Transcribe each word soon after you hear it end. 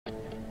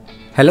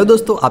Hello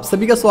दोस्तों, आप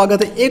सभी का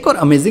स्वागत है एक और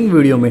अमेजिंग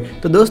वीडियो में।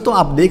 तो दोस्तों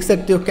आप देख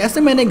सकते हो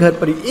कैसे मैंने घर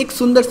पर ही एक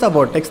सुंदर सा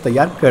वॉर्टेक्स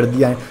तैयार कर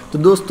दिया है। तो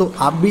दोस्तों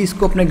आप भी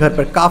इसको अपने घर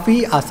पर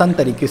काफ़ी आसान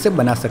तरीके से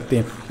बना सकते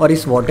हैं। और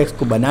इस वॉर्टेक्स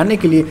को बनाने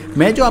के लिए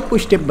मैं जो आपको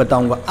स्टेप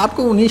बताऊंगा,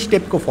 आपको उन्हीं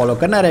स्टेप को फॉलो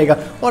करना रहेगा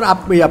और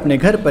आप भी अपने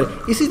घर पर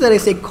इसी तरह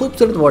से एक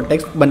खूबसूरत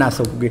वॉर्टेक्स बना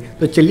सकोगे।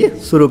 तो चलिए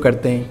शुरू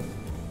करते हैं।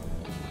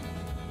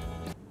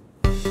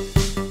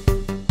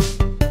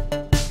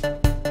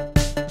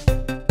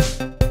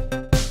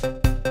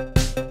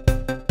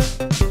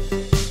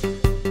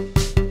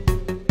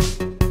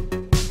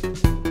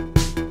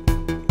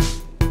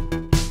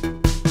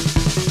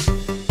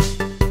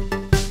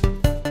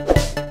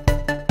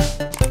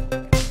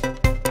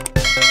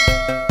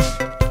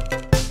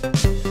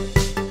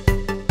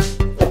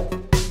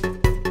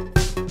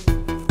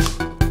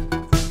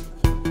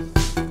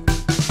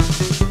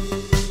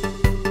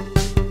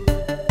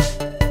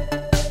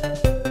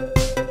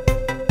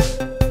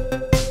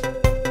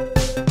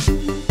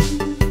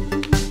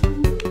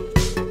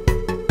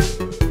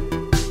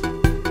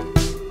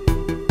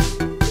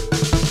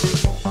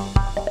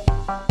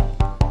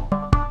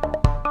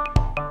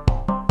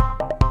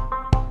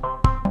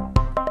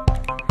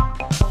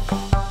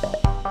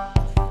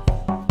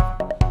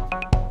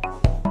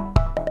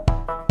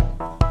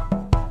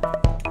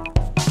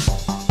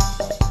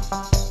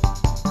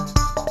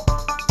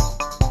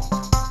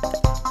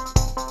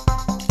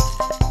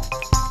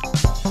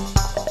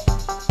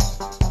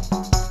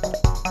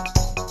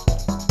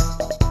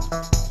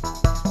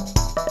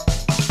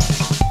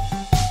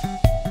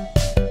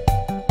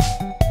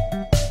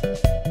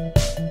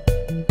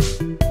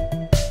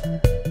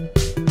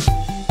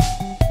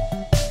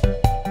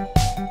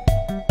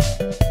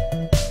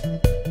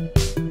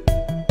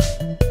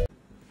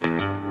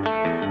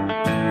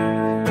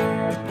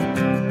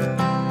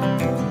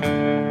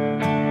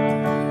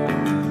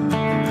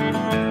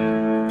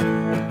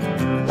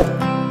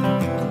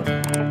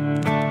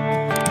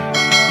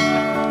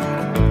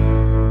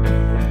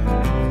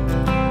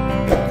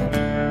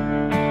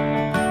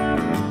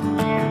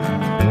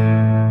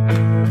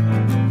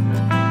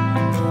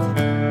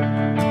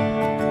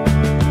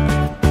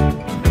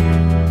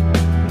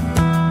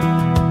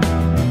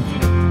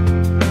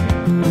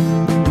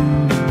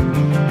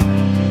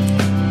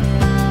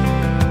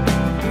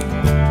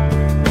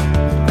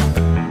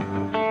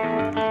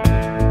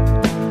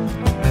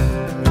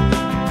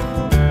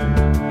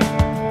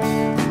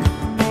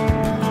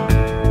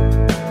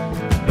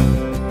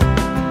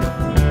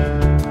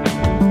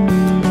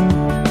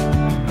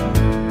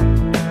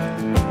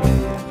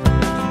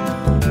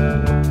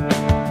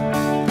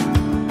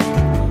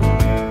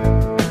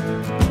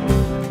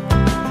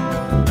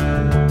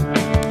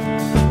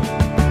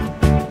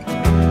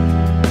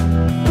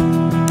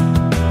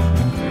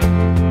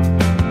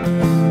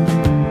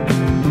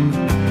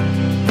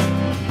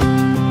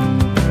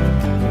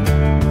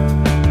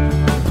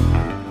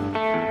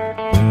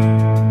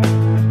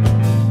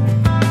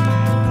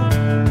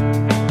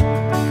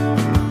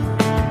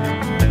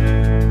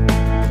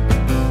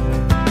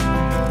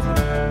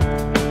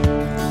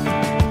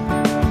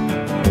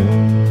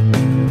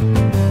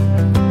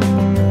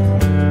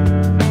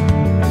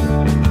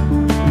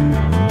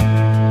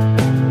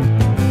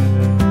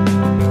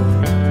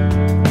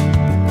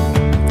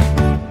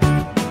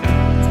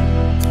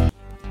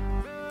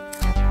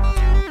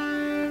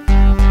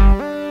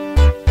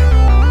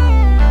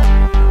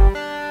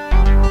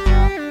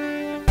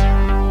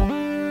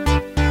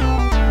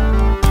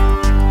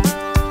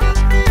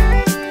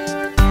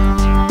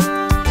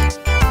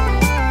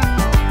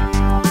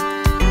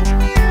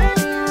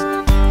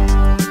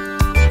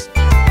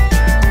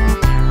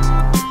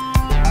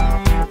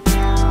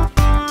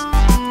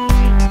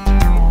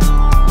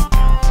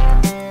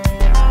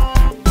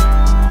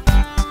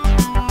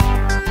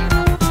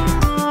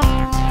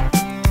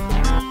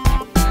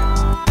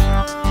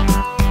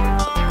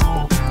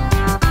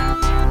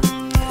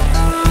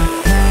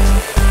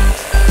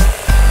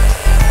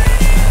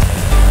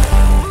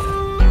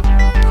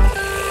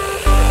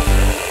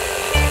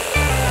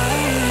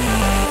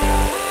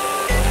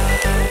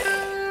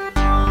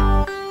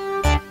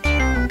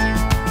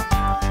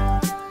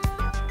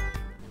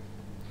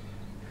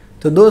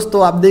 तो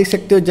दोस्तों आप देख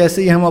सकते हो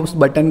जैसे ही हम उस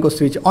बटन को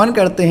स्विच ऑन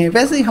करते हैं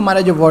वैसे ही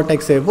हमारा जो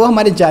वॉर्टेक्स है वो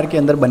हमारे जार के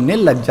अंदर बनने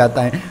लग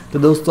जाता है। तो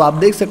दोस्तों आप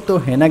देख सकते हो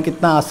है ना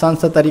कितना आसान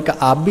सा तरीका।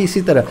 आप भी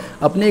इसी तरह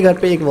अपने घर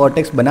पे एक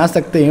वॉर्टेक्स बना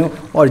सकते हो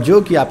और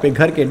जो कि आपके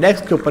घर के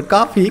डेस्क के ऊपर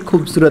काफ़ी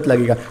खूबसूरत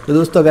लगेगा। तो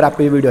दोस्तों अगर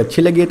आपको ये वीडियो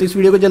अच्छी लगी है तो इस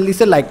वीडियो को जल्दी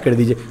से लाइक कर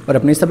दीजिए और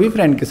अपने सभी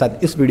फ्रेंड के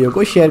साथ इस वीडियो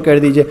को शेयर कर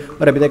दीजिए।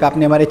 और अभी तक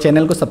आपने हमारे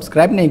चैनल को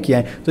सब्सक्राइब नहीं किया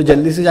है तो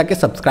जल्दी से जाकर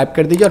सब्सक्राइब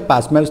कर दीजिए और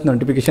पास में उस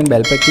नोटिफिकेशन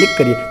बेल पर क्लिक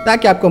करिए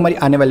ताकि आपको हमारी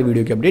आने वाली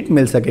वीडियो की अपडेट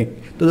मिल सके।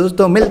 तो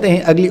दोस्तों मिलते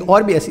हैं अगली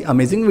और भी ऐसी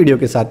अमेजिंग वीडियो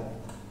के साथ।